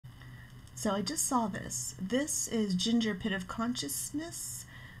So I just saw this. This is Jinjer Pit of Consciousness,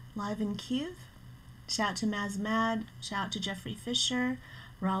 live in Kiev. Shout out to Maz Mad, shout out to Jeffrey Fisher,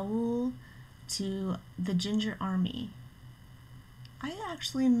 Raul, to the Jinjer Army. I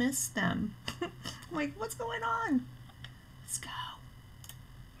actually miss them. Like, what's going on? Let's go.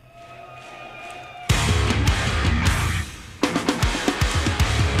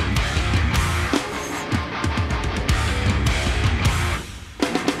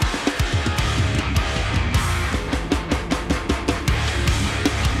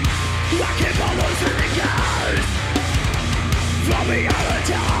 From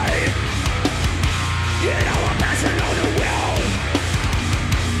reality, in our passion on the will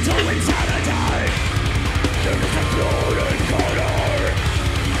to insanity, there is a golden corner,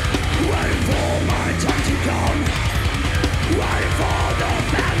 waiting for my time to come, waiting for the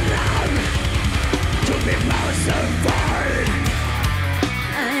bedlam to be pacified.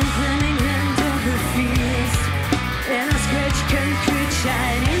 I am climbing under the feast, and a scratch concrete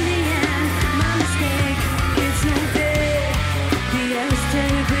shine in the end. My mistake, it's no big. The air is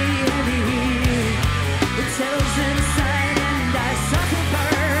terribly heavy. It settles inside and I suffer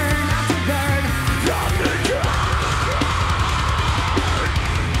burn after burn from the ground.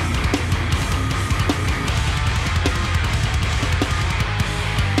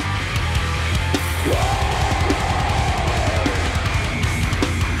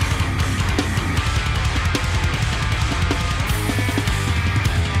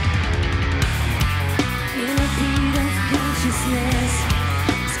 In a beat of consciousness,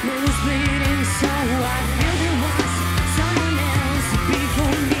 school is bleeding, so I feel there was someone else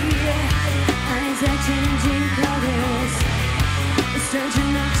before me. Eyes are changing colors, a strange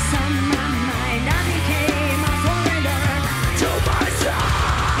knocks on my mind. I became a foreigner to myself.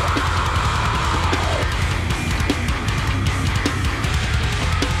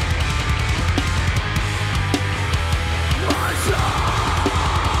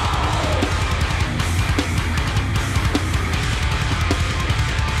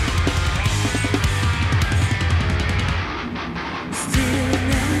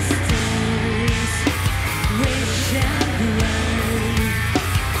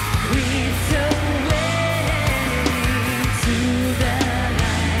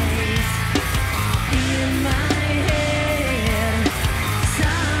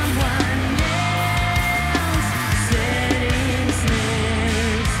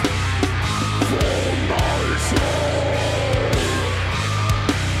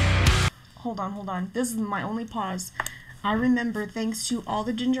 Hold on. This is my only pause. I remember, thanks to all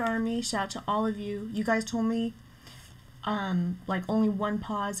the Jinjer Army, shout out to all of you. You guys told me, like, only one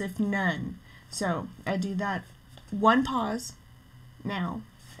pause, if none. So, I do that. One pause. Now.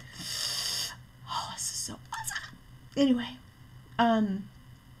 Oh, this is so awesome. Anyway.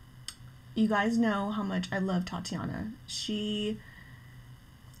 You guys know how much I love Tatiana. She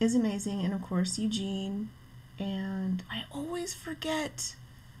is amazing. And, of course, Eugene. And I always forget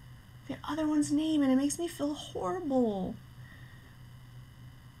the other one's name, and it makes me feel horrible.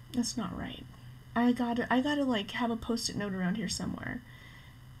 That's not right. I gotta like have a post-it note around here somewhere.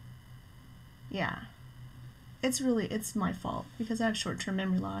 Yeah. It's my fault because I have short-term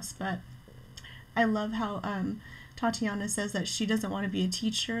memory loss, but I love how Tatiana says that she doesn't want to be a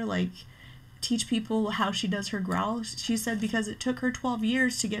teacher, like teach people how she does her growl. She said because it took her 12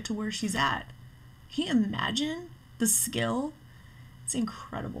 years to get to where she's at. Can you imagine the skill? It's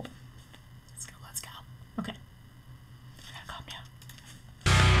incredible. Let's go. Okay. I gotta calm down.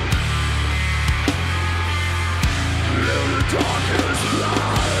 In the darkest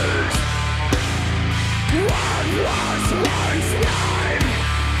place, what was once name,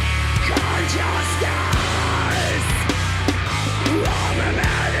 consciousness. I'm a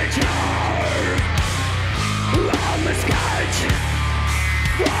manager, I'm a sketch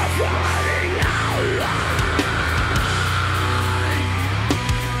for finding out life.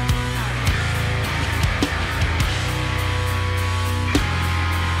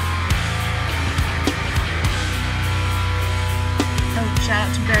 Shout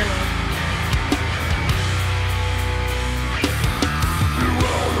out to Barlow.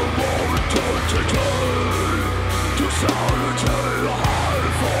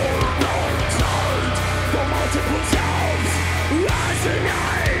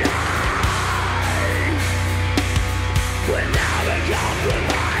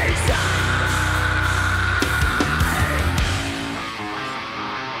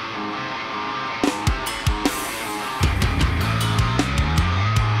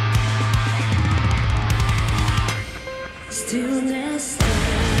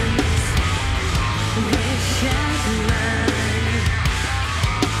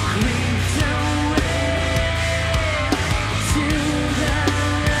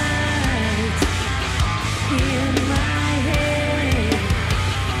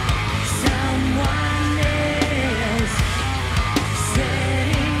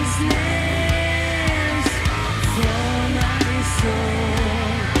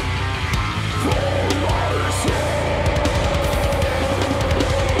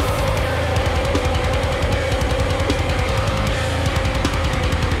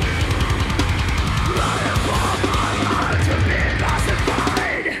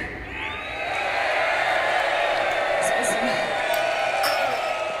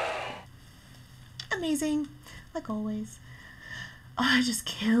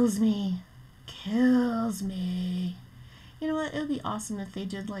 kills me. Kills me. You know what? It would be awesome if they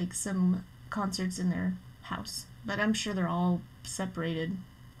did like some concerts in their house. But I'm sure they're all separated.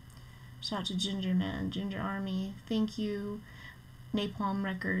 Shout out to Jinjer, man. Jinjer Army. Thank you, Napalm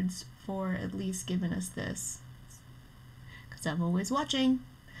Records, for at least giving us this. Because I'm always watching.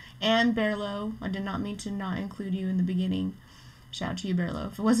 And Bearlo. I did not mean to not include you in the beginning. Shout out to you, Bearlo.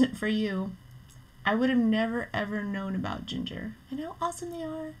 If it wasn't for you, I would have never ever known about Jinjer. And how awesome they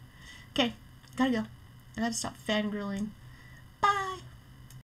are. Okay, gotta go. I gotta stop fangirling. Bye!